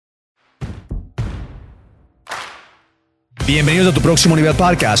Bienvenidos a Tu Próximo Nivel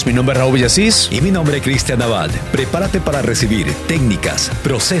Podcast. Mi nombre es Raúl Villasís. Y mi nombre es Cristian Nabal. Prepárate para recibir técnicas,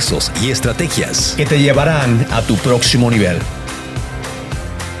 procesos y estrategias que te llevarán a tu próximo nivel.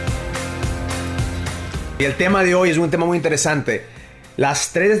 Y el tema de hoy es un tema muy interesante.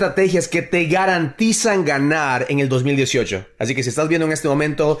 Las 3 estrategias que te garantizan ganar en el 2018. Así que si estás viendo en este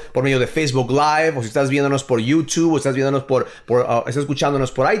momento por medio de Facebook Live, o si estás viéndonos por YouTube, o estás viéndonos estás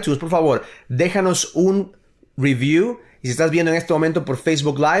escuchándonos por iTunes, por favor, déjanos un review. Y si estás viendo en este momento por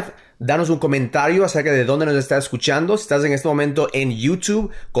Facebook Live, danos un comentario acerca de dónde nos estás escuchando. Si estás en este momento en YouTube,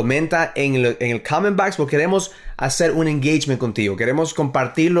 comenta en el comment box, porque queremos hacer un engagement contigo. Queremos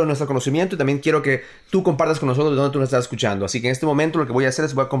compartirlo en nuestro conocimiento y también quiero que tú compartas con nosotros de dónde tú nos estás escuchando. Así que en este momento lo que voy a hacer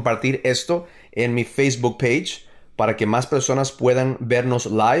es voy a compartir esto en mi Facebook page para que más personas puedan vernos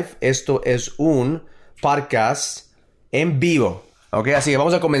live. Esto es un podcast en vivo. Ok, así que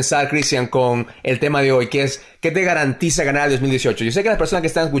vamos a comenzar, Cristian, con el tema de hoy, que es ¿qué te garantiza ganar el 2018? Yo sé que las personas que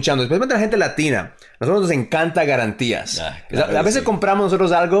están escuchando, especialmente la gente latina, a nosotros nos encanta garantías. Claro, a veces compramos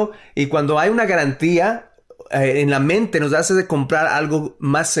nosotros algo y cuando hay una garantía en la mente nos hace de comprar algo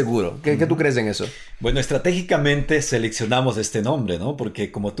más seguro. ¿Qué tú crees en eso? Bueno, estratégicamente seleccionamos este nombre, ¿no?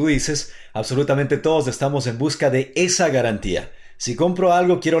 Porque como tú dices, absolutamente todos estamos en busca de esa garantía. Si compro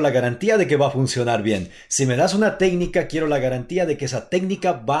algo, quiero la garantía de que va a funcionar bien. Si me das una técnica, quiero la garantía de que esa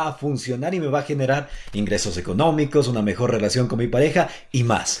técnica va a funcionar y me va a generar ingresos económicos, una mejor relación con mi pareja y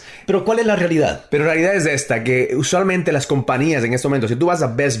más. Pero ¿cuál es la realidad? Pero la realidad es esta, que usualmente las compañías en este momento, si tú vas a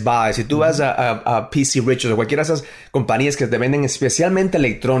Best Buy, si tú vas a PC Richards o cualquiera de esas compañías que te venden especialmente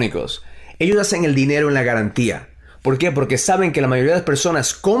electrónicos, ellos hacen el dinero en la garantía. ¿Por qué? Porque saben que la mayoría de las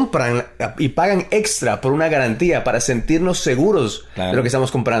personas compran y pagan extra por una garantía para sentirnos seguros de lo que estamos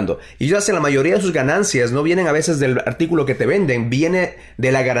comprando. Y ellos hacen la mayoría de sus ganancias, no vienen a veces del artículo que te venden, viene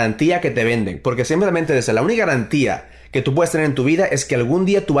de la garantía que te venden. Porque simplemente desde la única garantía que tú puedes tener en tu vida es que algún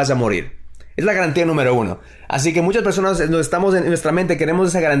día tú vas a morir. Es la garantía número 1. Así que muchas personas estamos en nuestra mente, queremos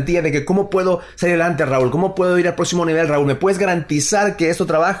esa garantía de que ¿cómo puedo salir adelante, Raúl? ¿Cómo puedo ir al próximo nivel, Raúl? ¿Me puedes garantizar que esto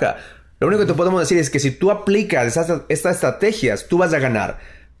trabaja? Lo único que te podemos decir es que si tú aplicas estas estrategias, tú vas a ganar.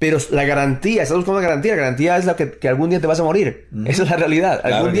 Pero la garantía, estás buscando la garantía es la que algún día te vas a morir. Esa es la realidad.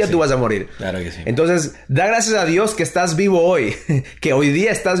 Algún día tú vas a morir. Claro que sí. Entonces, da gracias a Dios que estás vivo hoy, que hoy día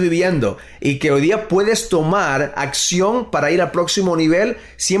estás viviendo y que hoy día puedes tomar acción para ir al próximo nivel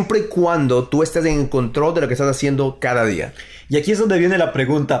siempre y cuando tú estés en control de lo que estás haciendo cada día. Y aquí es donde viene la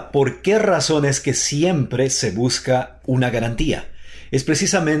pregunta, ¿por qué razón es que siempre se busca una garantía? Es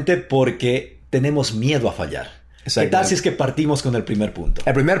precisamente porque tenemos miedo a fallar. ¿Qué tal si es que partimos con el primer punto?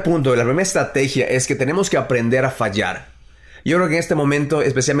 El primer punto, la primera estrategia es que tenemos que aprender a fallar. Yo creo que en este momento,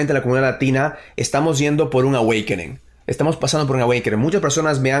 especialmente en la comunidad latina, estamos yendo por un awakening. Estamos pasando por un awakening. Muchas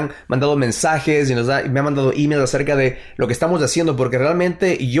personas me han mandado mensajes y me han mandado emails acerca de lo que estamos haciendo, porque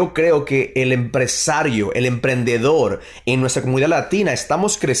realmente yo creo que el empresario, el emprendedor en nuestra comunidad latina,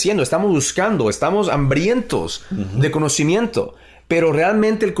 estamos creciendo, estamos buscando, estamos hambrientos de conocimiento. Pero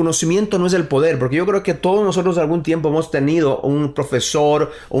realmente el conocimiento no es el poder, porque yo creo que todos nosotros algún tiempo hemos tenido un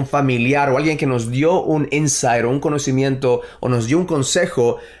profesor, un familiar o alguien que nos dio un insight o un conocimiento o nos dio un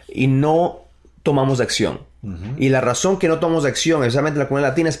consejo y no tomamos acción. Y la razón que no tomamos acción, especialmente en la comunidad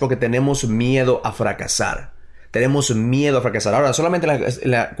latina, es porque tenemos miedo a fracasar. Tenemos miedo a fracasar. Ahora, solamente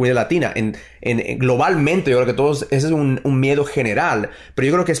la comunidad latina, globalmente, yo creo que todos, ese es un miedo general, pero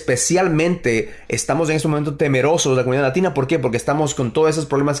yo creo que especialmente estamos en este momento temerosos de la comunidad latina. ¿Por qué? Porque estamos con todos esos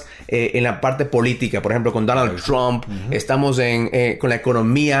problemas en la parte política, por ejemplo, con Donald Trump, estamos con la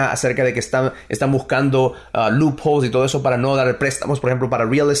economía, acerca de que están buscando loopholes y todo eso para no dar préstamos, por ejemplo, para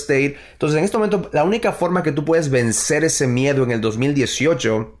real estate. Entonces, en este momento, la única forma que tú puedes vencer ese miedo en el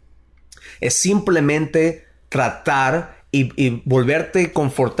 2018 es simplemente tratar y volverte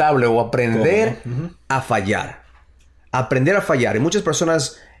confortable o aprender a fallar. Aprender a fallar. Y muchas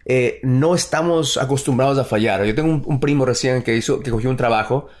personas no estamos acostumbrados a fallar. Yo tengo un primo recién que cogió un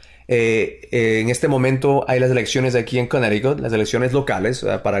trabajo. En este momento hay las elecciones aquí en Connecticut, las elecciones locales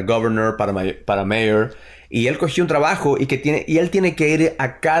para governor, para mayor. Y él cogió un trabajo y él tiene que ir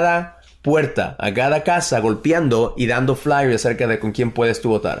a cada puerta, a cada casa, golpeando y dando flyers acerca de con quién puedes tú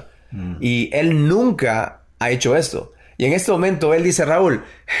votar. Y él nunca ha hecho esto. Y en este momento él dice, Raúl,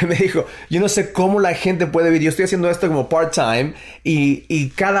 me dijo, yo no sé cómo la gente puede vivir. Yo estoy haciendo esto como part-time y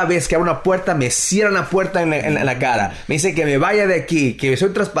cada vez que abro una puerta me cierran la puerta en la cara. Me dice que me vaya de aquí, que estoy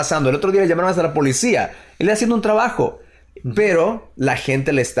traspasando. El otro día le llamaron hasta la policía. Él está haciendo un trabajo. Pero la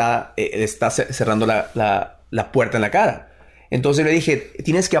gente le está cerrando la puerta en la cara. Entonces le dije,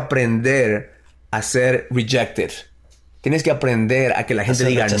 tienes que aprender a ser rejected. Tienes que aprender a que la gente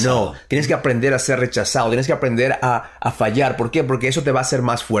diga no. Tienes que aprender a ser rechazado. Tienes que aprender a fallar. ¿Por qué? Porque eso te va a hacer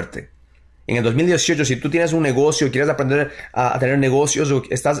más fuerte. En el 2018, si tú tienes un negocio y quieres aprender a tener negocios o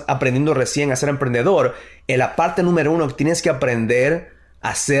estás aprendiendo recién a ser emprendedor, en la parte número 1 tienes que aprender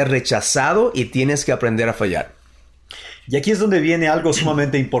a ser rechazado y tienes que aprender a fallar. Y aquí es donde viene algo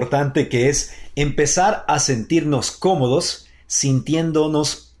sumamente importante, que es empezar a sentirnos cómodos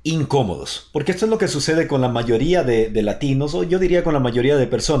sintiéndonos incómodos, porque esto es lo que sucede con la mayoría de latinos, o yo diría con la mayoría de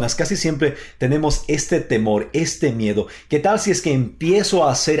personas. Casi siempre tenemos este temor, este miedo. ¿Qué tal si es que empiezo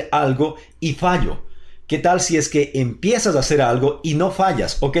a hacer algo y fallo? ¿Qué tal si es que empiezas a hacer algo y no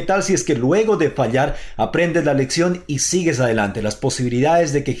fallas? ¿O qué tal si es que luego de fallar aprendes la lección y sigues adelante? Las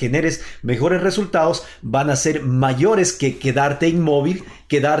posibilidades de que generes mejores resultados van a ser mayores que quedarte inmóvil,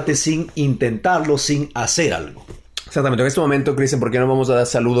 quedarte sin intentarlo, sin hacer algo. Exactamente. En este momento, Cristian, ¿por qué no vamos a dar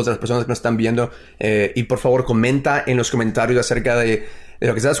saludos a las personas que nos están viendo? Y por favor, comenta en los comentarios acerca de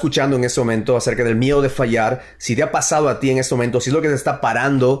lo que estás escuchando en este momento, acerca del miedo de fallar. Si te ha pasado a ti en este momento, si es lo que te está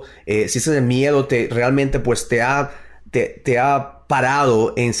parando, si ese miedo realmente pues te ha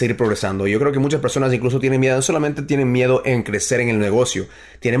parado en seguir progresando. Yo creo que muchas personas incluso tienen miedo, no solamente tienen miedo en crecer en el negocio,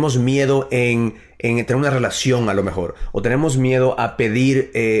 tenemos miedo en tener una relación a lo mejor, o tenemos miedo a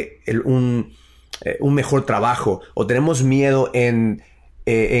pedir un mejor trabajo, o tenemos miedo en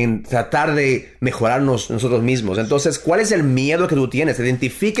tratar de mejorarnos nosotros mismos. Entonces, ¿cuál es el miedo que tú tienes?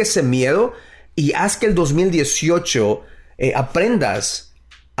 Identifica ese miedo y haz que el 2018 aprendas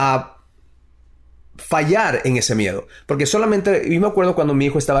a fallar en ese miedo. Porque solamente, yo me acuerdo cuando mi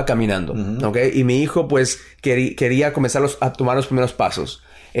hijo estaba caminando, ¿ok? Y mi hijo pues quería comenzar a tomar los primeros pasos.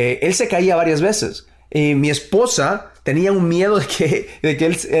 Él se caía varias veces. Y mi esposa tenía un miedo de que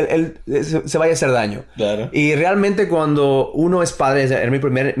él se vaya a hacer daño. Claro. Y realmente cuando uno es padre, era mi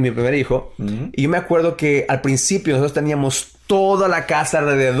primer hijo, y yo me acuerdo que al principio nosotros teníamos toda la casa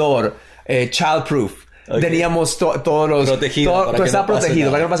alrededor, child-proof. Okay. Teníamos todos los... Protegido. Todo estaba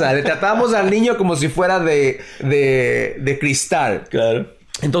protegido, para que no pase nada. Le tratábamos al niño como si fuera de cristal. Claro.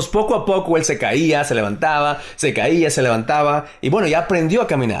 Entonces, poco a poco, él se caía, se levantaba, se caía, se levantaba. Y bueno, ya aprendió a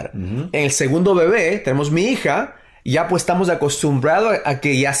caminar. En el segundo bebé, tenemos mi hija. Ya pues estamos acostumbrados a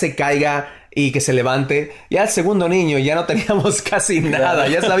que ya se caiga y que se levante. Ya el segundo niño ya no teníamos casi nada.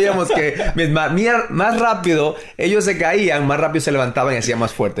 Ya sabíamos que más rápido ellos se caían, más rápido se levantaban y hacían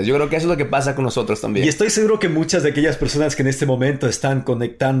más fuertes. Yo creo que eso es lo que pasa con nosotros también. Y estoy seguro que muchas de aquellas personas que en este momento están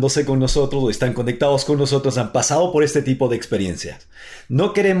conectándose con nosotros o están conectados con nosotros han pasado por este tipo de experiencias.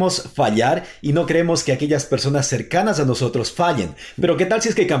 No queremos fallar y no queremos que aquellas personas cercanas a nosotros fallen. Pero ¿qué tal si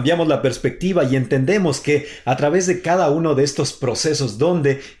es que cambiamos la perspectiva y entendemos que a través de cada uno de estos procesos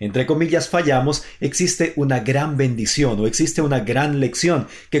donde, entre comillas, fallamos, existe una gran bendición o existe una gran lección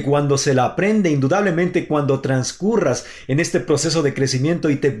que cuando se la aprende, indudablemente cuando transcurras en este proceso de crecimiento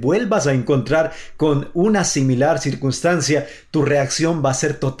y te vuelvas a encontrar con una similar circunstancia, tu reacción va a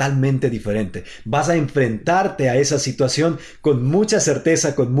ser totalmente diferente. Vas a enfrentarte a esa situación con mucha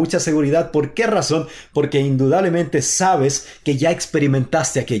certeza, con mucha seguridad. ¿Por qué razón? Porque indudablemente sabes que ya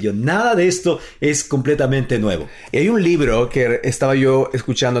experimentaste aquello. Nada de esto es completamente nuevo. Y hay un libro que estaba yo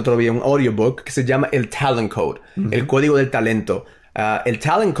escuchando otro día, un audiobook, que se llama El Talent Code, el código del talento. El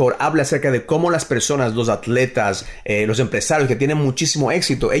Talent Code habla acerca de cómo las personas, los atletas, los empresarios que tienen muchísimo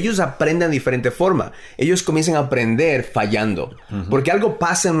éxito, ellos aprenden de diferente forma. Ellos comienzan a aprender fallando. Porque algo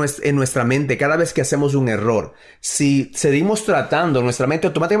pasa en nuestra mente cada vez que hacemos un error. Si seguimos tratando, nuestra mente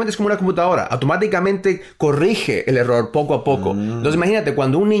automáticamente es como una computadora. Automáticamente corrige el error poco a poco. Entonces imagínate,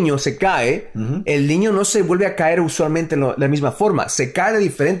 cuando un niño se cae, el niño no se vuelve a caer usualmente de la misma forma. Se cae de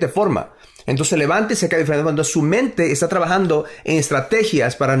diferente forma. Entonces se levanta y se cae de diferente forma. Entonces su mente está trabajando en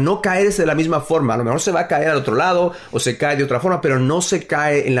estrategias para no caerse de la misma forma. A lo mejor se va a caer al otro lado o se cae de otra forma, pero no se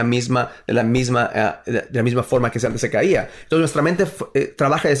cae de la misma forma que antes se caía. Entonces nuestra mente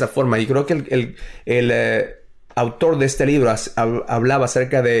trabaja de esa forma. Y creo que el autor de este libro hablaba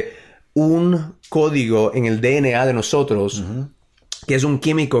acerca de un código en el DNA de nosotros, que es un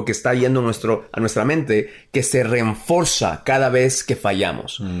químico que está yendo a nuestra mente, que se refuerza cada vez que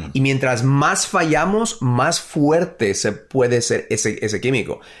fallamos. Y mientras más fallamos, más fuerte se puede ser ese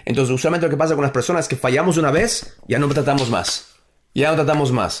químico. Entonces, usualmente lo que pasa con las personas es que fallamos una vez, ya no tratamos más.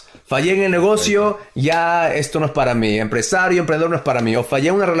 Fallé en el negocio, ya esto no es para mí. Emprendedor no es para mí. O fallé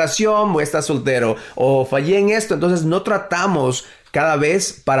en una relación, voy a estar soltero. O fallé en esto, entonces no tratamos cada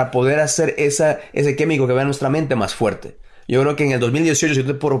vez para poder hacer ese químico que va en nuestra mente más fuerte. Yo creo que en el 2018, si tú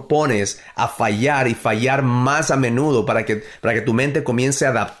te propones a fallar y fallar más a menudo para que tu mente comience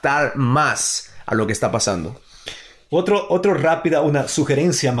a adaptar más a lo que está pasando. Otro rápida, una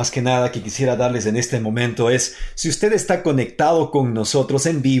sugerencia más que nada que quisiera darles en este momento es, si usted está conectado con nosotros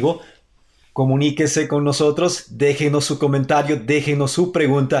en vivo, comuníquese con nosotros, déjenos su comentario, déjenos su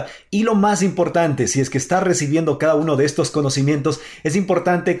pregunta y lo más importante, si es que está recibiendo cada uno de estos conocimientos, es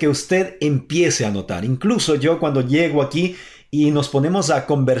importante que usted empiece a anotar. Incluso yo cuando llego aquí y nos ponemos a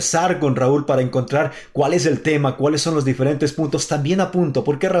conversar con Raúl para encontrar cuál es el tema, cuáles son los diferentes puntos, también apunto.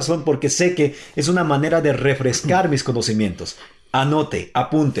 ¿Por qué razón? Porque sé que es una manera de refrescar mis conocimientos. Anote,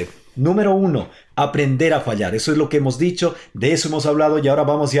 apunte. Número 1, aprender a fallar. Eso es lo que hemos dicho, de eso hemos hablado y ahora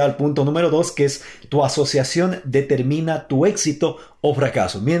vamos ya al punto número 2, que es tu asociación determina tu éxito o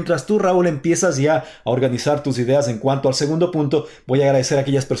fracaso. Mientras tú, Raúl, empiezas ya a organizar tus ideas en cuanto al segundo punto, voy a agradecer a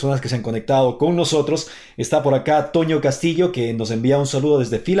aquellas personas que se han conectado con nosotros. Está por acá Toño Castillo, que nos envía un saludo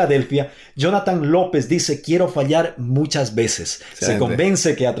desde Filadelfia. Jonathan López dice, quiero fallar muchas veces. Excelente. Se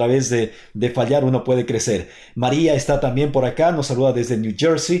convence que a través de fallar uno puede crecer. María está también por acá, nos saluda desde New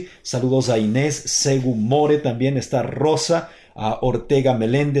Jersey. Saludos a Inés Segu More, también está Rosa, a Ortega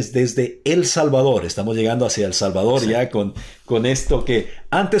Meléndez desde El Salvador. Estamos llegando hacia El Salvador ya con esto que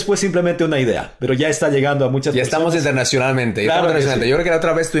antes fue simplemente una idea, pero ya está llegando a muchas personas. Ya estamos internacionalmente. Claro que sí. Yo creo que la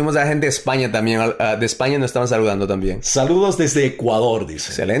otra vez tuvimos a gente de España también. De España nos estaban saludando también. Saludos desde Ecuador, dice.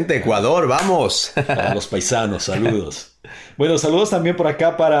 Excelente, Ecuador, vamos. Para los paisanos, saludos. Bueno, saludos también por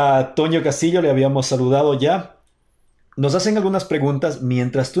acá para Toño Castillo, le habíamos saludado ya. Nos hacen algunas preguntas.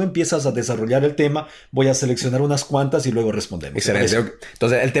 Mientras tú empiezas a desarrollar el tema, voy a seleccionar unas cuantas y luego respondemos. Excelente.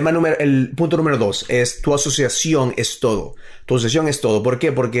 Entonces, el punto número 2 es tu asociación es todo. Tu asociación es todo. ¿Por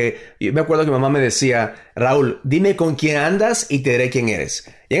qué? Porque yo me acuerdo que mi mamá me decía, Raúl, dime con quién andas y te diré quién eres.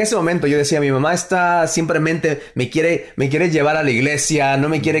 Y en ese momento yo decía, mi mamá está simplemente, me quiere llevar a la iglesia, no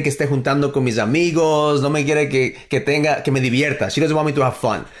me quiere que esté juntando con mis amigos, no me quiere que me divierta. She doesn't want me to have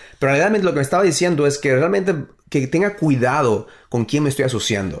fun. Pero realmente lo que me estaba diciendo es que realmente que tenga cuidado con quién me estoy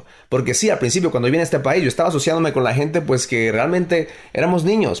asociando. Porque sí, al principio cuando vine a este país yo estaba asociándome con la gente pues que realmente éramos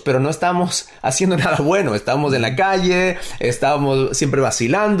niños, pero no estábamos haciendo nada bueno. Estábamos en la calle, estábamos siempre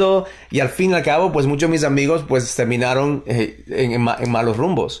vacilando y al fin y al cabo pues muchos de mis amigos pues terminaron en malos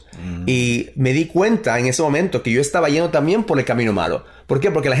rumbos. Y me di cuenta en ese momento que yo estaba yendo también por el camino malo. ¿Por qué?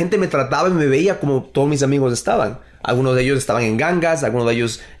 Porque la gente me trataba y me veía como todos mis amigos estaban. Algunos de ellos estaban en gangas, algunos de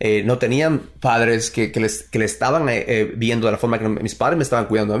ellos no tenían padres que les estaban viendo de la forma que mis padres me estaban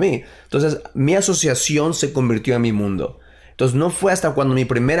cuidando a mí. Entonces, mi asociación se convirtió en mi mundo. Entonces, no fue hasta cuando mi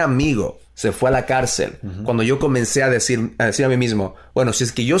primer amigo se fue a la cárcel, cuando yo comencé a decir a mí mismo, bueno, si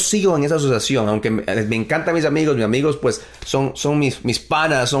es que yo sigo en esa asociación, aunque me encantan mis amigos pues son mis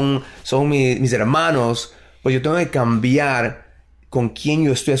panas, son mis hermanos, pues yo tengo que cambiar con quién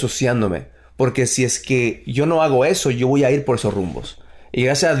yo estoy asociándome. Porque si es que yo no hago eso, yo voy a ir por esos rumbos. Y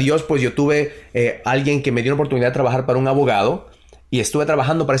gracias a Dios, pues yo tuve alguien que me dio la oportunidad de trabajar para un abogado. Y estuve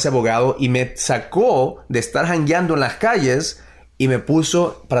trabajando para ese abogado y me sacó de estar jangueando en las calles y me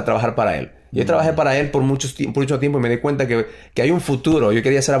puso para trabajar para él. Yo trabajé para él por mucho tiempo y me di cuenta que hay un futuro. Yo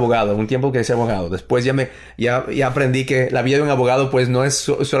quería ser abogado, un tiempo quería ser abogado. Después ya aprendí que la vida de un abogado pues no es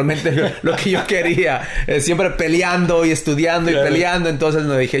solamente lo que yo quería. Siempre peleando y estudiando y peleando. Entonces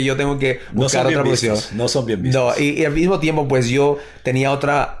me dije, yo tengo que buscar otra profesión. No son bien vistos. No, y al mismo tiempo pues yo tenía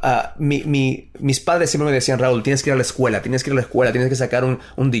otra... mis padres siempre me decían, Raúl, tienes que ir a la escuela, tienes que sacar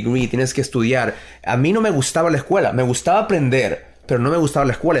un degree, tienes que estudiar. A mí no me gustaba la escuela, me gustaba aprender, pero no me gustaba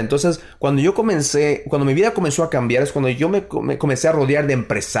la escuela. Entonces, cuando mi vida comenzó a cambiar, es cuando yo me comencé a rodear de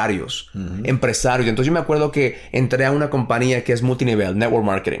empresarios. Empresarios. Entonces, yo me acuerdo que entré a una compañía que es multinivel, Network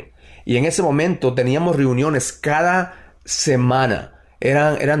Marketing. Y en ese momento teníamos reuniones cada semana.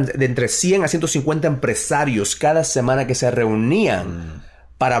 Eran de entre 100 a 150 empresarios cada semana que se reunían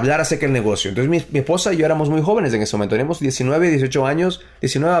para hablar acerca del negocio. Entonces, mi esposa y yo éramos muy jóvenes en ese momento. Teníamos 19, 18 años,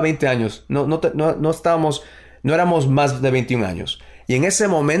 19 a 20 años. No éramos más de 21 años. Y en ese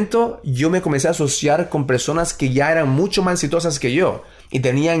momento yo me comencé a asociar con personas que ya eran mucho más exitosas que yo. Y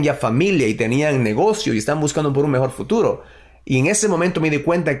tenían ya familia y tenían negocio y estaban buscando por un mejor futuro. Y en ese momento me di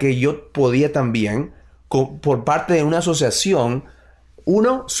cuenta que yo podía también, por parte de una asociación,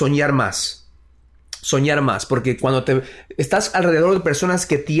 soñar más. Soñar más, porque cuando estás alrededor de personas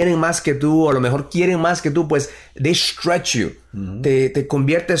que tienen más que tú o a lo mejor quieren más que tú, pues they stretch you. Te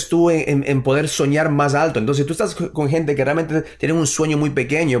conviertes tú en poder soñar más alto. Entonces, si tú estás con gente que realmente tiene un sueño muy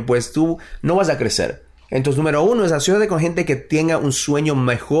pequeño, pues tú no vas a crecer. Entonces, número 1 es asociarte con gente que tenga un sueño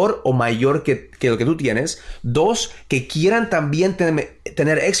mejor o mayor que lo que tú tienes. 2, que quieran también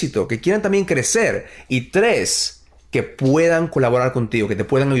tener éxito, que quieran también crecer. Y 3, que puedan colaborar contigo, que te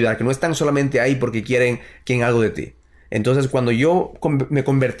puedan ayudar, que no están solamente ahí porque quieren algo de ti. Entonces, cuando yo me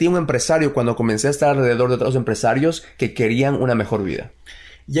convertí en un empresario, cuando comencé a estar alrededor de otros empresarios que querían una mejor vida.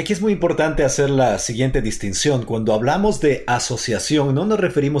 Y aquí es muy importante hacer la siguiente distinción. Cuando hablamos de asociación, no nos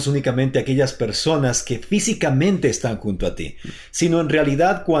referimos únicamente a aquellas personas que físicamente están junto a ti, sino en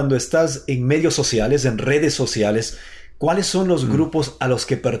realidad cuando estás en medios sociales, en redes sociales, ¿cuáles son los grupos a los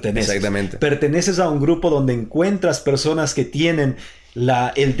que perteneces? Exactamente. Perteneces a un grupo donde encuentras personas que tienen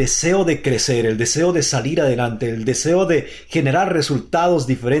el deseo de crecer, el deseo de salir adelante, el deseo de generar resultados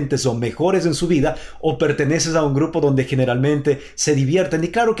diferentes o mejores en su vida, o perteneces a un grupo donde generalmente se divierten. Y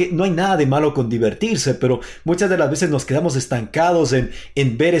claro que no hay nada de malo con divertirse, pero muchas de las veces nos quedamos estancados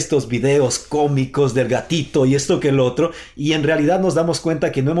en ver estos videos cómicos del gatito y esto que el otro, y en realidad nos damos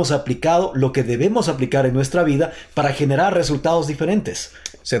cuenta que no hemos aplicado lo que debemos aplicar en nuestra vida para generar resultados diferentes.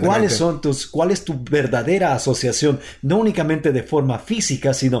 ¿Cuál es tu verdadera asociación? No únicamente de forma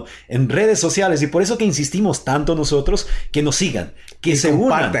física, sino en redes sociales. Y por eso que insistimos tanto nosotros que nos sigan, que se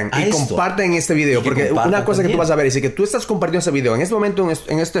compartan unan a esto. Compartan este video. Porque una cosa también que tú vas a ver es que tú estás compartiendo este video. En este momento,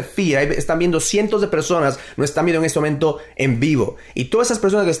 en este feed, están viendo cientos de personas, no están viendo en este momento en vivo. Y todas esas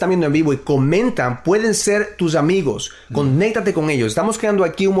personas que están viendo en vivo y comentan, pueden ser tus amigos. Conéctate con ellos. Estamos creando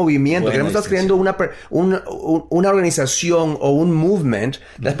aquí un movimiento. Queremos estar creando una organización o un movement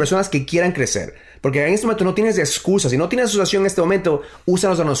de las personas que quieran crecer. Porque en este momento no tienes excusas. Si no tienes asociación en este momento,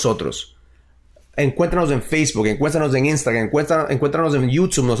 úsanos a nosotros. Encuéntranos en Facebook, encuéntranos en Instagram, encuéntranos en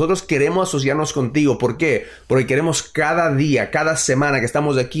YouTube. Nosotros queremos asociarnos contigo. ¿Por qué? Porque queremos cada día, cada semana que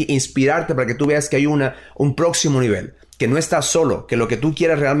estamos aquí, inspirarte para que tú veas que hay un próximo nivel. Que no estás solo, que lo que tú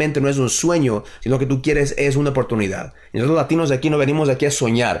quieres realmente no es un sueño, sino que tú quieres es una oportunidad. Y nosotros latinos de aquí no venimos aquí a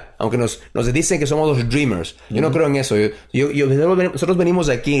soñar, aunque nos dicen que somos los dreamers. Yo no creo en eso. Nosotros venimos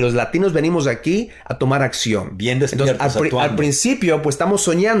de aquí, los latinos venimos de aquí a tomar acción. Bien despiertos. Entonces, al principio, pues estamos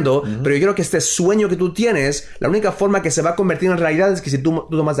soñando, pero yo creo que este sueño que tú tienes, la única forma que se va a convertir en realidad es que si tú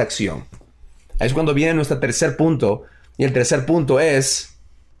tomas acción. Ahí es cuando viene nuestro tercer punto. Y el tercer punto es...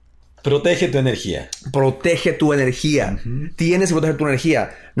 Protege tu energía. Protege tu energía. Tienes que proteger tu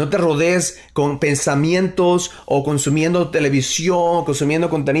energía. No te rodees con pensamientos o consumiendo televisión, consumiendo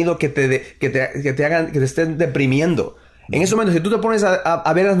contenido que te estén deprimiendo. En ese momento, si tú te pones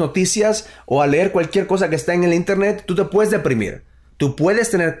a ver las noticias o a leer cualquier cosa que está en el internet, tú te puedes deprimir. Tú puedes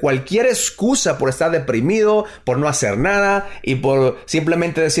tener cualquier excusa por estar deprimido, por no hacer nada y por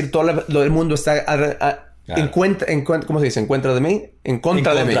simplemente decir todo el mundo está... Claro. ¿Cómo se dice? ¿En contra de mí? En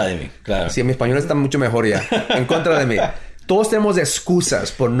contra de mí, claro. Sí, mi español está mucho mejor ya. En contra de mí. Todos tenemos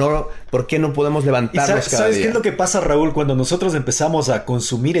excusas por qué no podemos levantarnos cada día. ¿Sabes qué es lo que pasa, Raúl? Cuando nosotros empezamos a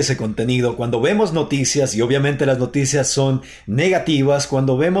consumir ese contenido, cuando vemos noticias, y obviamente las noticias son negativas,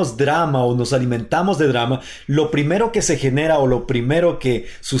 cuando vemos drama o nos alimentamos de drama, lo primero que se genera o lo primero que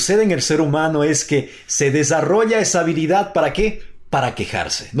sucede en el ser humano es que se desarrolla esa habilidad. ¿Para qué? Para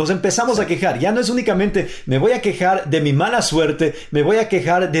quejarse. Nos empezamos a quejar. Ya no es únicamente me voy a quejar de mi mala suerte, me voy a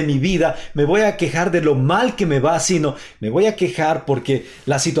quejar de mi vida, me voy a quejar de lo mal que me va, sino me voy a quejar porque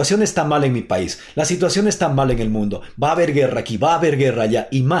la situación está mal en mi país, la situación está mal en el mundo, va a haber guerra aquí, va a haber guerra allá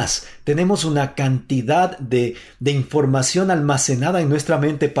y más. Tenemos una cantidad de información almacenada en nuestra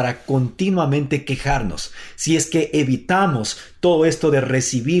mente para continuamente quejarnos. Si es que evitamos todo esto de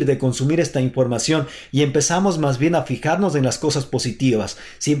recibir, de consumir esta información y empezamos más bien a fijarnos en las cosas positivas,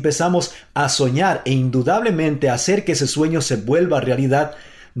 si empezamos a soñar e indudablemente a hacer que ese sueño se vuelva realidad,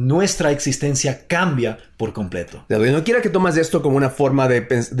 nuestra existencia cambia por completo. No quiero que tomes esto como una forma de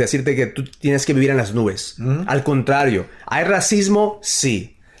decirte que tú tienes que vivir en las nubes. Al contrario, ¿hay racismo?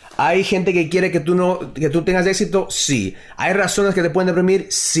 Sí. ¿Hay gente que quiere que tú tengas éxito? Sí. ¿Hay razones que te pueden deprimir?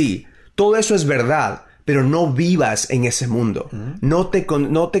 Sí. Todo eso es verdad. Pero no vivas en ese mundo. No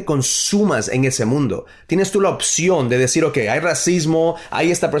te consumas en ese mundo. Tienes tú la opción de decir, ok, hay racismo,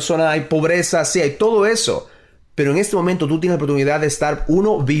 hay esta persona, hay pobreza, sí, hay todo eso. Pero en este momento tú tienes la oportunidad de estar,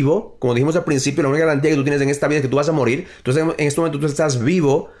 uno, vivo. Como dijimos al principio, la única garantía que tú tienes en esta vida es que tú vas a morir. Entonces, en este momento tú estás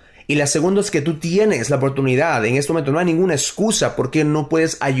vivo. Y la segunda es que tú tienes la oportunidad. En este momento no hay ninguna excusa por qué no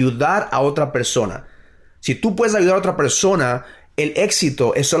puedes ayudar a otra persona. Si tú puedes ayudar a otra persona... El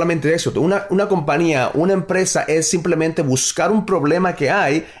éxito es solamente éxito. Una compañía, una empresa es simplemente buscar un problema que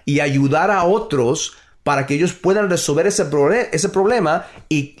hay y ayudar a otros para que ellos puedan resolver ese problema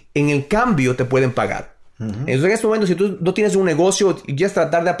y en el cambio te pueden pagar. Entonces en este momento, si tú no tienes un negocio y quieres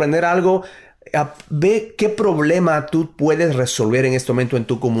tratar de aprender algo, ve qué problema tú puedes resolver en este momento en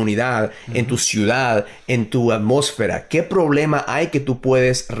tu comunidad, en tu ciudad, en tu atmósfera. ¿Qué problema hay que tú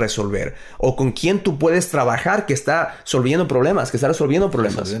puedes resolver? O con quién tú puedes trabajar que está resolviendo problemas,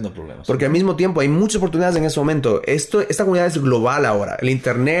 Porque al mismo tiempo hay muchas oportunidades en este momento. Esta comunidad es global ahora. El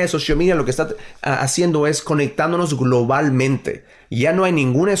internet, social media, lo que está haciendo es conectándonos globalmente. Ya no hay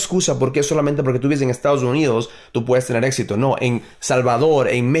ninguna excusa porque solamente porque tú vives en Estados Unidos tú puedes tener éxito. No, en Salvador,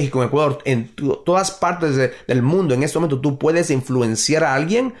 en México, en Ecuador, en todas partes del mundo, en este momento tú puedes influenciar a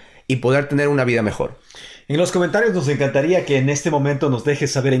alguien y poder tener una vida mejor. En los comentarios nos encantaría que en este momento nos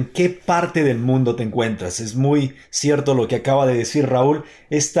dejes saber en qué parte del mundo te encuentras. Es muy cierto lo que acaba de decir Raúl.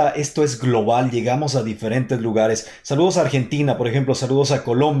 Esto es global, llegamos a diferentes lugares. Saludos a Argentina, por ejemplo, saludos a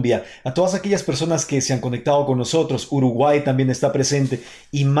Colombia, a todas aquellas personas que se han conectado con nosotros. Uruguay también está presente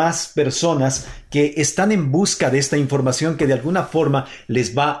y más personas que están en busca de esta información que de alguna forma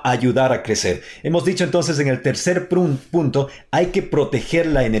les va a ayudar a crecer. Hemos dicho entonces en el tercer punto, hay que proteger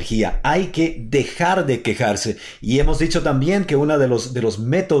la energía, hay que dejar de quejarse. Y hemos dicho también que uno de los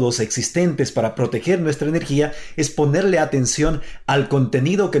métodos existentes para proteger nuestra energía es ponerle atención al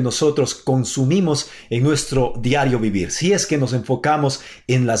contenido que nosotros consumimos en nuestro diario vivir. Si es que nos enfocamos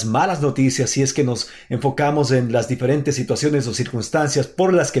en las malas noticias, si es que nos enfocamos en las diferentes situaciones o circunstancias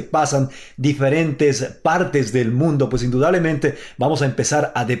por las que pasan diferentes partes del mundo, pues indudablemente vamos a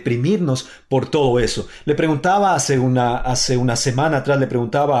empezar a deprimirnos por todo eso. Le preguntaba hace una semana atrás, le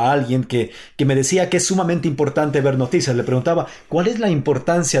preguntaba a alguien que me decía que es sumamente importante ver noticias. Le preguntaba cuál es la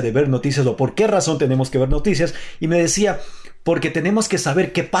importancia de ver noticias o por qué razón tenemos que ver noticias y me decía porque tenemos que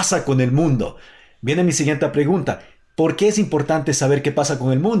saber qué pasa con el mundo. Viene mi siguiente pregunta. ¿Por qué es importante saber qué pasa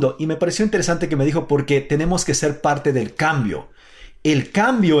con el mundo? Y me pareció interesante que me dijo porque tenemos que ser parte del cambio. El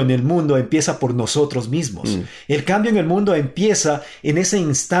cambio en el mundo empieza por nosotros mismos. El cambio en el mundo empieza en ese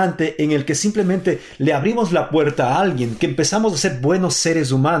instante en el que simplemente le abrimos la puerta a alguien, que empezamos a ser buenos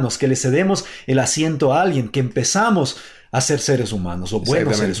seres humanos, que le cedemos el asiento a alguien, que empezamos a ser seres humanos o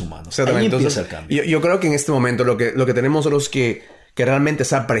buenos seres humanos. Ahí empieza el cambio. Yo creo que en este momento lo que tenemos nosotros que realmente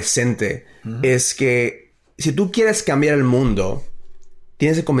estar presente es que si tú quieres cambiar el mundo,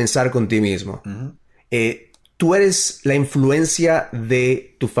 tienes que comenzar con ti mismo. Tú eres la influencia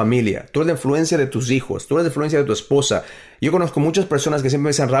de tu familia. Tú eres la influencia de tus hijos. Tú eres la influencia de tu esposa. Yo conozco muchas personas que siempre me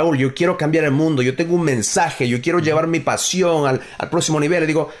dicen, Raúl, yo quiero cambiar el mundo. Yo tengo un mensaje. Yo quiero llevar mi pasión al próximo nivel. Le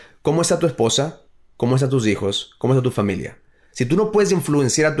digo, ¿cómo está tu esposa? ¿Cómo están tus hijos? ¿Cómo está tu familia? Si tú no puedes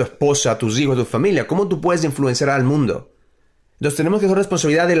influenciar a tu esposa, a tus hijos, a tu familia, ¿cómo tú puedes influenciar al mundo? Entonces tenemos que hacer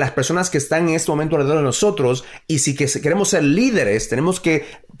responsabilidad de las personas que están en este momento alrededor de nosotros y si queremos ser líderes, tenemos que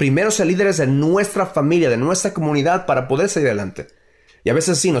primero ser líderes de nuestra familia, de nuestra comunidad para poder salir adelante. Y a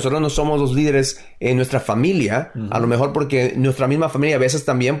veces sí, nosotros no somos los líderes en nuestra familia, a lo mejor porque nuestra misma familia a veces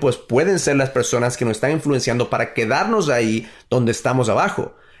también pues pueden ser las personas que nos están influenciando para quedarnos ahí donde estamos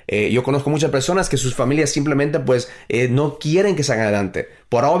abajo. Yo conozco muchas personas que sus familias simplemente pues no quieren que salgan adelante,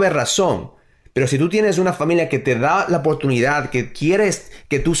 por obvia razón. Pero si tú tienes una familia que te da la oportunidad, que quieres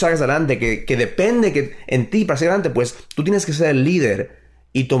que tú salgas adelante, que depende en ti para salir adelante, pues tú tienes que ser el líder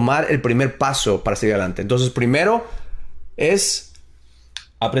y tomar el primer paso para salir adelante. Entonces, primero es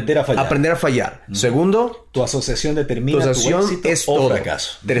aprender a fallar. Segundo, tu asociación determina tu éxito es o todo.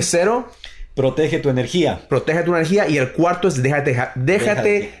 fracaso. Tercero, protege tu energía. Y el cuarto es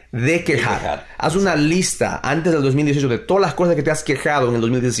déjate de quejar. Haz una lista antes del 2018 de todas las cosas que te has quejado en el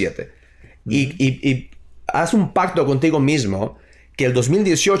 2017. Y haz un pacto contigo mismo que el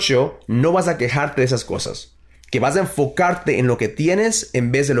 2018 no vas a quejarte de esas cosas. Que vas a enfocarte en lo que tienes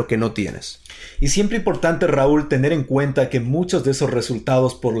en vez de lo que no tienes. Y siempre importante, Raúl, tener en cuenta que muchos de esos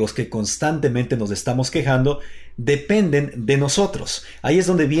resultados por los que constantemente nos estamos quejando dependen de nosotros. Ahí es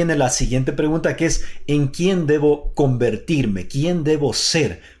donde viene la siguiente pregunta, que es ¿en quién debo convertirme? ¿Quién debo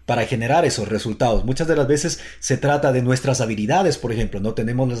ser para generar esos resultados? Muchas de las veces se trata de nuestras habilidades, por ejemplo. No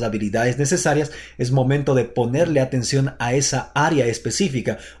tenemos las habilidades necesarias, es momento de ponerle atención a esa área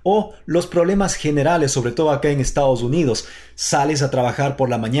específica. O los problemas generales, sobre todo acá en Estados Unidos. Sales a trabajar por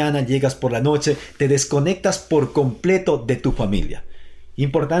la mañana, llegas por la noche, te desconectas por completo de tu familia.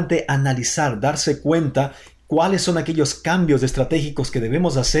 Importante analizar, darse cuenta cuáles son aquellos cambios estratégicos que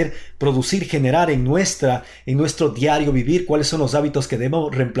debemos hacer, producir, generar en nuestro diario vivir, cuáles son los hábitos que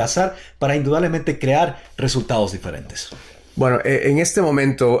debemos reemplazar para indudablemente crear resultados diferentes. Bueno, en este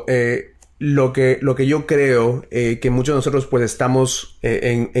momento, lo que yo creo que muchos de nosotros pues estamos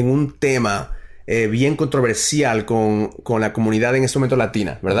en un tema bien controversial con la comunidad en este momento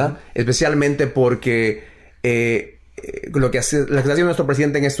latina, ¿verdad? Especialmente porque lo que está haciendo nuestro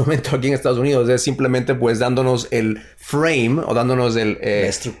presidente en este momento aquí en Estados Unidos es simplemente pues dándonos el frame o dándonos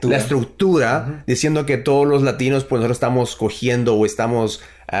la estructura diciendo que todos los latinos pues nosotros estamos cogiendo o estamos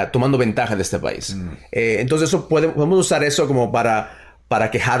tomando ventaja de este país. Entonces eso podemos usar eso como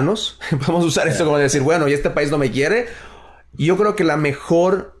para quejarnos. Podemos usar eso como decir, bueno, y este país no me quiere. Yo creo que la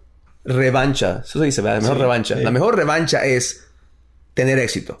mejor revancha, eso se dice, ¿verdad? La mejor revancha es tener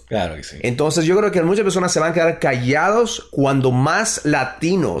éxito. Claro que sí. Entonces yo creo que muchas personas se van a quedar callados cuando más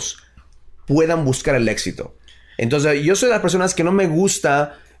latinos puedan buscar el éxito. Entonces yo soy de las personas que no me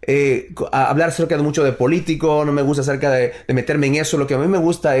gusta hablar acerca de mucho de político, no me gusta acerca de meterme en eso. Lo que a mí me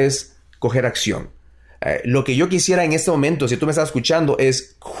gusta es coger acción. Lo que yo quisiera en este momento, si tú me estás escuchando,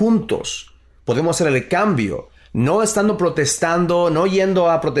 es juntos podemos hacer el cambio. No estando protestando, no yendo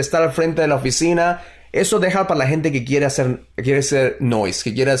a protestar al frente de la oficina. Eso deja para la gente que quiere hacer noise,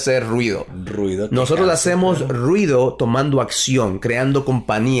 que quiere hacer ruido. Nosotros hacemos ruido tomando acción, creando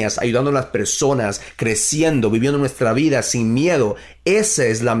compañías, ayudando a las personas, creciendo, viviendo nuestra vida sin miedo. Esa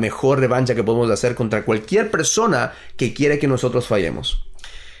es la mejor revancha que podemos hacer contra cualquier persona que quiere que nosotros fallemos.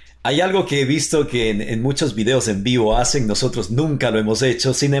 Hay algo que he visto que en muchos videos en vivo hacen, nosotros nunca lo hemos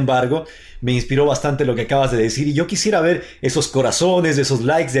hecho, sin embargo, me inspiró bastante lo que acabas de decir y yo quisiera ver esos corazones, esos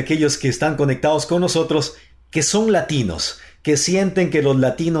likes de aquellos que están conectados con nosotros, que son latinos, que sienten que los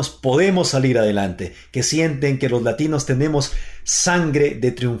latinos podemos salir adelante, que sienten que los latinos tenemos sangre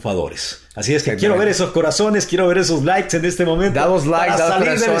de triunfadores. Así es que quiero ver esos corazones, quiero ver esos likes en este momento. Dados likes, para dados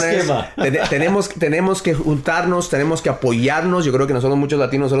salir del esquema. tenemos que juntarnos, tenemos que apoyarnos. Yo creo que nosotros muchos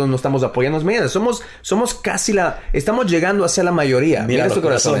latinos solo nos estamos apoyando. Mira, somos casi estamos llegando a ser la mayoría. Mira estos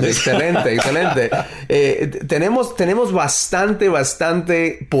corazones. Excelente, excelente. Tenemos bastante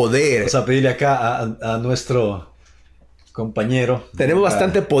poder. Vamos a pedirle acá a nuestro compañero. Tenemos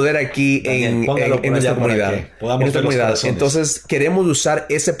bastante poder aquí en nuestra comunidad. Entonces queremos usar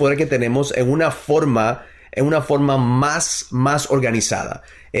ese poder que tenemos en una forma más organizada.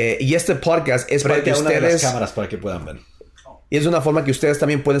 Y este podcast es para que ustedes... de las cámaras para que puedan ver. Y es una forma que ustedes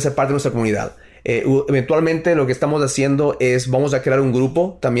también pueden ser parte de nuestra comunidad. Eventualmente lo que estamos haciendo es vamos a crear un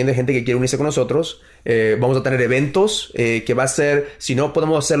grupo también de gente que quiere unirse con nosotros. Vamos a tener eventos que va a ser, si no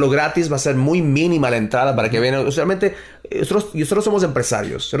podemos hacerlo gratis, va a ser muy mínima la entrada para que vean. Realmente nosotros somos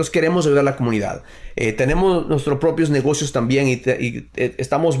empresarios, nosotros queremos ayudar a la comunidad. Tenemos nuestros propios negocios también y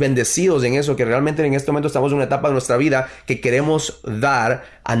estamos bendecidos en eso, que realmente en este momento estamos en una etapa de nuestra vida que queremos dar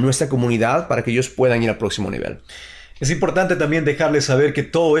a nuestra comunidad para que ellos puedan ir al próximo nivel. Es importante también dejarles saber que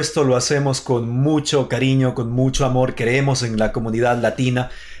todo esto lo hacemos con mucho cariño, con mucho amor. Creemos en la comunidad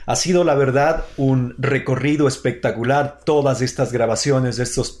latina. Ha sido, la verdad, un recorrido espectacular. Todas estas grabaciones de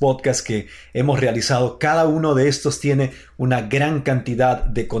estos podcasts que hemos realizado, cada uno de estos tiene una gran cantidad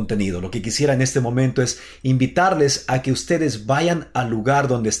de contenido. Lo que quisiera en este momento es invitarles a que ustedes vayan al lugar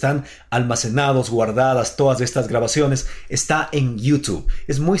donde están almacenados, guardadas todas estas grabaciones. Está en YouTube.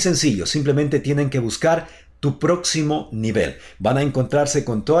 Es muy sencillo. Simplemente tienen que buscar Tu Próximo Nivel. Van a encontrarse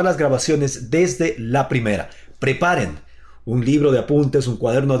con todas las grabaciones desde la primera. Preparen un libro de apuntes, un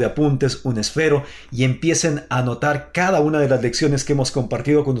cuaderno de apuntes, un esfero y empiecen a anotar cada una de las lecciones que hemos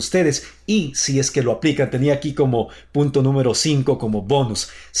compartido con ustedes. Y si es que lo aplican, tenía aquí como punto número 5 como bonus.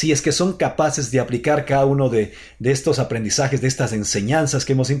 Si es que son capaces de aplicar cada uno de estos aprendizajes, de estas enseñanzas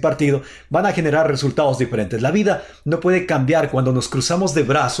que hemos impartido, van a generar resultados diferentes. La vida no puede cambiar cuando nos cruzamos de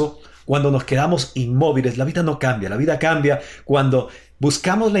brazo. Cuando nos quedamos inmóviles, la vida no cambia. La vida cambia cuando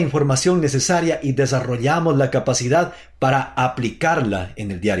buscamos la información necesaria y desarrollamos la capacidad para aplicarla en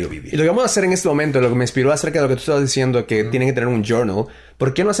el diario vivir. Y lo que vamos a hacer en este momento, lo que me inspiró acerca de lo que tú estabas diciendo, que tienen que tener un journal.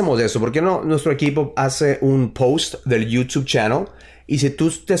 ¿Por qué no hacemos eso? ¿Por qué no nuestro equipo hace un post del YouTube channel? Y si tú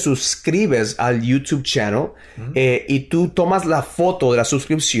te suscribes al YouTube channel y tú tomas la foto de la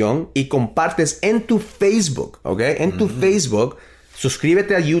suscripción y compartes en tu Facebook, ¿ok? En tu Facebook,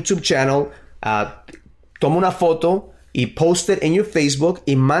 suscríbete al YouTube channel, toma una foto y post it en your Facebook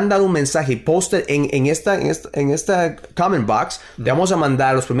y manda un mensaje y post it en esta comment box. Te vamos a mandar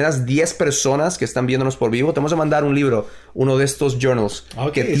a las primeras 10 personas que están viéndonos por vivo, te vamos a mandar un libro, uno de estos journals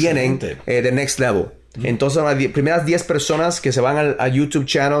que tienen The Next Level. Entonces las primeras 10 personas que se van al YouTube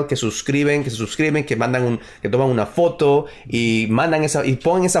channel, que se suscriben, que toman una foto y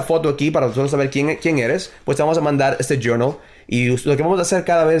ponen esa foto aquí para nosotros saber quién eres, pues te vamos a mandar este journal. Y lo que vamos a hacer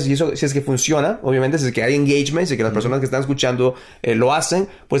cada vez, y eso si es que funciona, obviamente, si es que hay engagement, si es que las personas que están escuchando lo hacen,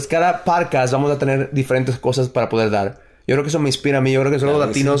 pues cada podcast vamos a tener diferentes cosas para poder dar. Yo creo que eso me inspira a mí. Yo creo que son los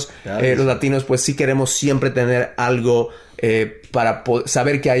latinos. Sí, los latinos, pues sí queremos siempre tener algo para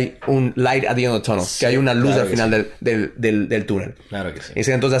saber que hay un light at the end of the tunnel. Sí, que hay una luz al final del túnel. Claro que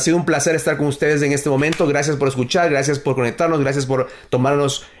sí. Entonces ha sido un placer estar con ustedes en este momento. Gracias por escuchar. Gracias por conectarnos. Gracias por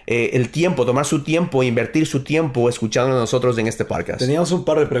tomarnos el tiempo, tomar su tiempo, invertir su tiempo escuchándonos nosotros en este podcast. Teníamos un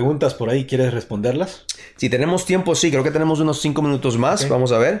par de preguntas por ahí. ¿Quieres responderlas? Si tenemos tiempo, sí. Creo que tenemos unos 5 minutos más. Okay.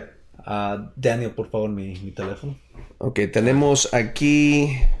 Vamos a ver. Daniel, por favor, mi teléfono. Ok, tenemos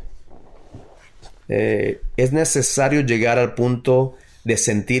aquí... ¿es necesario llegar al punto de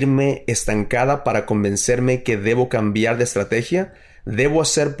sentirme estancada para convencerme que debo cambiar de estrategia? ¿Debo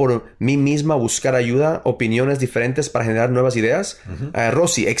hacer por mí misma, buscar ayuda, opiniones diferentes para generar nuevas ideas?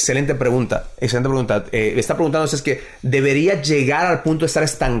 Rosy, excelente pregunta. Excelente pregunta. Está preguntando si es que debería llegar al punto de estar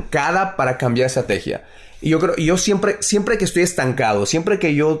estancada para cambiar de estrategia. Y yo siempre que estoy estancado, siempre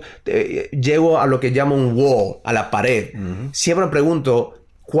que yo llego a lo que llamo un wall, a la pared, siempre me pregunto,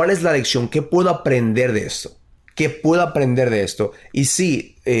 ¿cuál es la lección? ¿Qué puedo aprender de esto? ¿Qué puedo aprender de esto? Y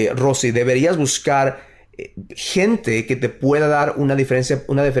sí, Rosy, deberías buscar gente que te pueda dar una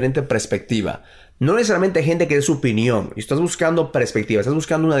diferente perspectiva. No necesariamente gente que dé su opinión. Estás buscando perspectiva, estás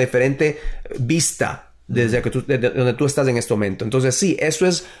buscando una diferente vista desde donde tú estás en este momento. Entonces sí, eso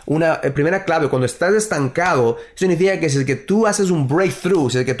es una primera clave. Cuando estás estancado, eso significa que si es que tú haces un breakthrough,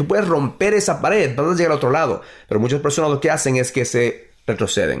 si es que tú puedes romper esa pared, vas a llegar al otro lado. Pero muchas personas lo que hacen es que se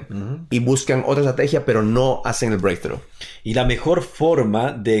retroceden y buscan otra estrategia, pero no hacen el breakthrough. Y la mejor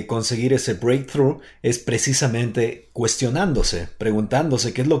forma de conseguir ese breakthrough es precisamente cuestionándose,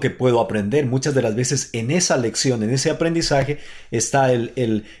 preguntándose qué es lo que puedo aprender. Muchas de las veces en esa lección, en ese aprendizaje, está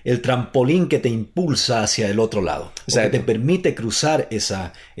el trampolín que te impulsa hacia el otro lado, que te permite cruzar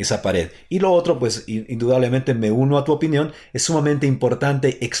esa pared. Y lo otro, pues indudablemente me uno a tu opinión, es sumamente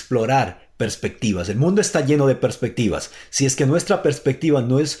importante explorar perspectivas. El mundo está lleno de perspectivas. Si es que nuestra perspectiva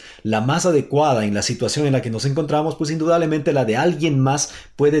no es la más adecuada en la situación en la que nos encontramos, pues indudablemente la de alguien más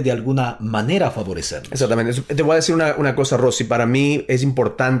puede de alguna manera favorecernos. Exactamente. Te voy a decir una cosa, Rosy. Para mí es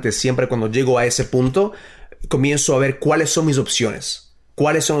importante siempre cuando llego a ese punto, comienzo a ver cuáles son mis opciones.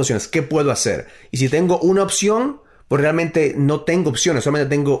 ¿Cuáles son las opciones? ¿Qué puedo hacer? Y si tengo una opción, pues realmente no tengo opciones.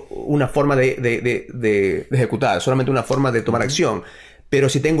 Solamente tengo una forma de ejecutar. Solamente una forma de tomar acción. Pero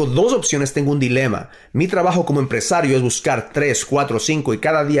si tengo dos opciones, tengo un dilema. Mi trabajo como empresario es buscar 3, 4, 5 y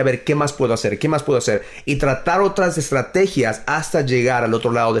cada día ver qué más puedo hacer, y tratar otras estrategias hasta llegar al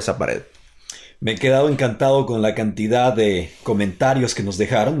otro lado de esa pared. Me he quedado encantado con la cantidad de comentarios que nos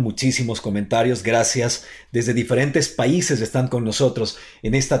dejaron, muchísimos comentarios, gracias. Desde diferentes países están con nosotros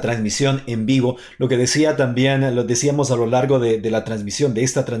en esta transmisión en vivo. Lo que decía también, lo decíamos a lo largo de la transmisión, de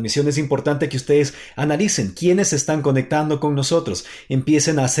esta transmisión, es importante que ustedes analicen quiénes están conectando con nosotros,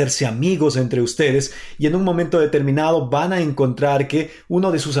 empiecen a hacerse amigos entre ustedes y en un momento determinado van a encontrar que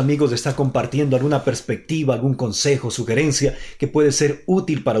uno de sus amigos está compartiendo alguna perspectiva, algún consejo, sugerencia que puede ser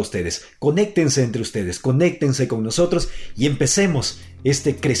útil para ustedes. Conéctense entre ustedes, conéctense con nosotros y empecemos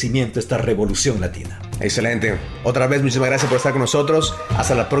este crecimiento, esta revolución latina. Excelente. Otra vez, muchísimas gracias por estar con nosotros.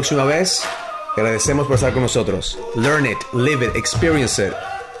 Hasta la próxima vez. Agradecemos por estar con nosotros. Learn it, live it, experience it.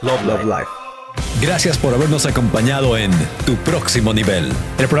 Love life. Gracias por habernos acompañado en Tu Próximo Nivel.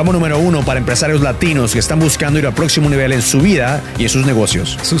 El programa número 1 para empresarios latinos que están buscando ir al próximo nivel en su vida y en sus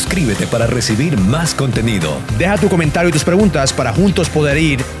negocios. Suscríbete para recibir más contenido. Deja tu comentario y tus preguntas para juntos poder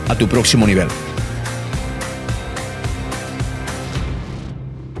ir a tu próximo nivel.